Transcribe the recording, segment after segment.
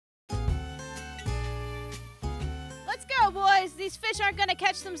boys, these fish aren't gonna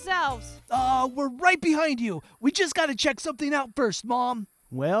catch themselves. We're right behind you. We just gotta check something out first, Mom.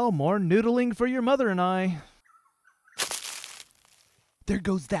 Well, more noodling for your mother and I. There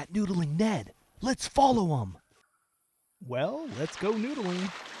goes that noodling Ned. Let's follow him. Well, let's go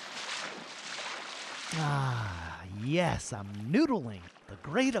noodling. Ah, yes, I'm noodling. The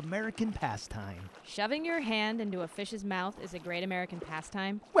great American pastime. Shoving your hand into a fish's mouth is a great American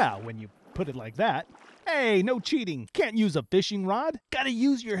pastime. Well, when you put it like that. Hey, no cheating. Can't use a fishing rod. Gotta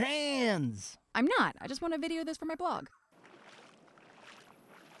use your hands. I'm not. I just want to video this for my blog.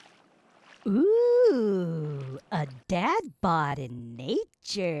 Ooh, a dad bod in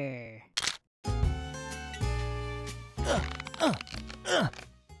nature.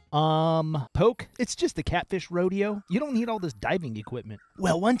 Poke, it's just a catfish rodeo. You don't need all this diving equipment.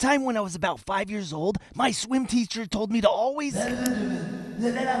 Well, one time when I was about 5 years old, my swim teacher told me to always...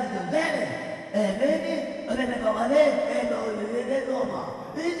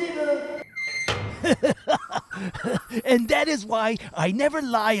 And that is why I never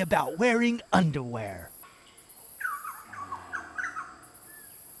lie about wearing underwear.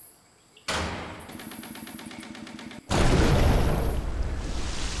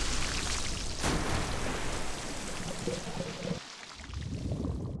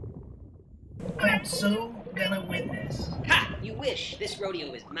 I'm so gonna win this. Ha! You wish. This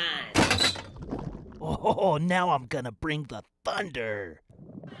rodeo is mine. Oh, now I'm gonna bring the thunder.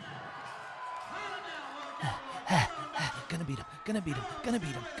 Gonna beat him, gonna beat him, gonna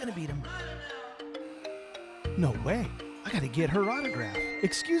beat him, gonna beat him. No way. I gotta get her autograph.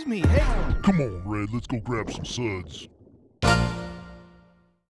 Excuse me, hey. Come on, Red, let's go grab some suds.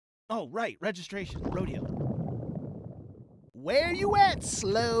 Oh, right, registration, rodeo. Where you at,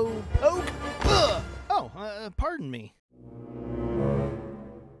 slow poke? Ugh! Oh, pardon me.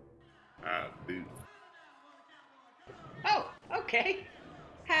 I do. Oh, okay.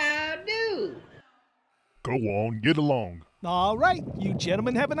 How do? Go on, get along. All right, you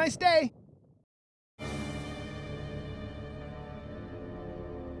gentlemen have a nice day.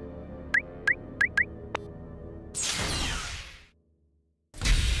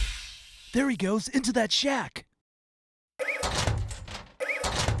 There he goes, into that shack.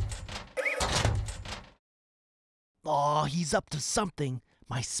 Aw, he's up to something.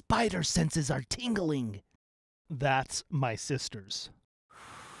 My spider senses are tingling. That's my sister's.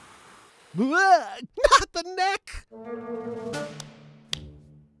 Not the neck!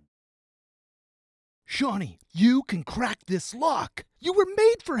 Shawnee, you can crack this lock. You were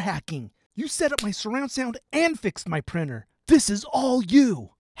made for hacking. You set up my surround sound and fixed my printer. This is all you.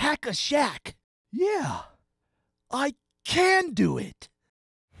 Hack a shack. Yeah. I can do it.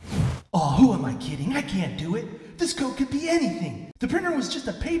 Oh, who am I kidding? I can't do it. This code could be anything. The printer was just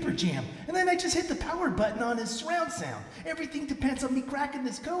a paper jam, and then I just hit the power button on his surround sound. Everything depends on me cracking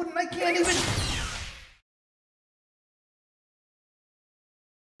this code, and I can't even...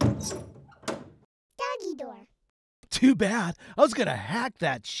 Doggy door. Too bad. I was gonna hack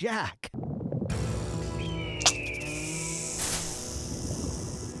that shack.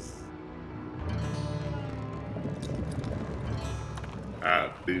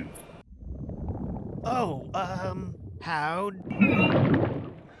 I do. Oh, how?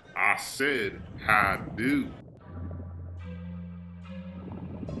 I said, I do.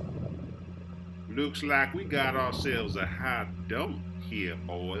 Looks like we got ourselves a high dump here,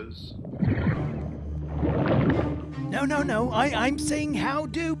 boys. No. I'm saying how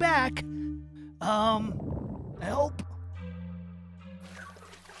do back. Help?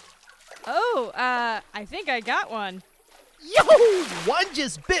 Oh, I think I got one. Yo! One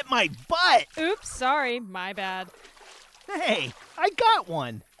just bit my butt! Oops, sorry, my bad. Hey, I got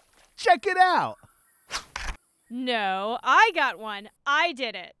one. Check it out. No, I got one. I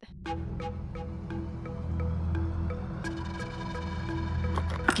did it.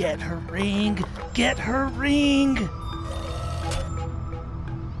 Get her ring! Get her ring!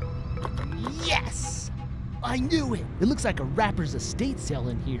 Yes! I knew it! It looks like a rapper's estate sale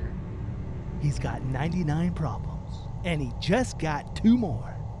in here. He's got 99 problems. And he just got 2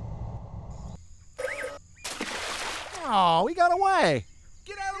 more. Oh, we got away.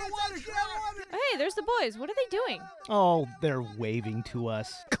 Get out of the water! Get out of the water! Hey, there's the boys. What are they doing? Oh, they're waving to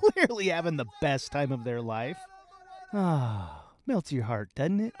us. Clearly having the best time of their life. Ah, melts your heart,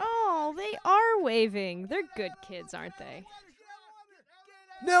 doesn't it? Oh, they are waving. They're good kids, aren't they?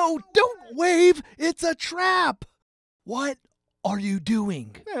 No, don't wave! It's a trap! What are you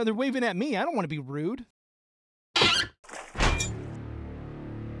doing? Yeah, they're waving at me. I don't want to be rude.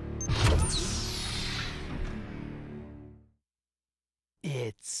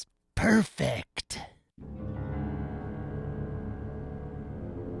 It's perfect.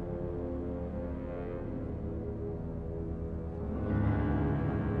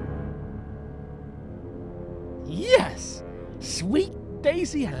 Yes! Sweet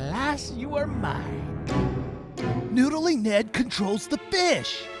Daisy, alas, you are mine. Noodly Ned controls the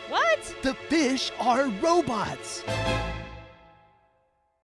fish. What? The fish are robots.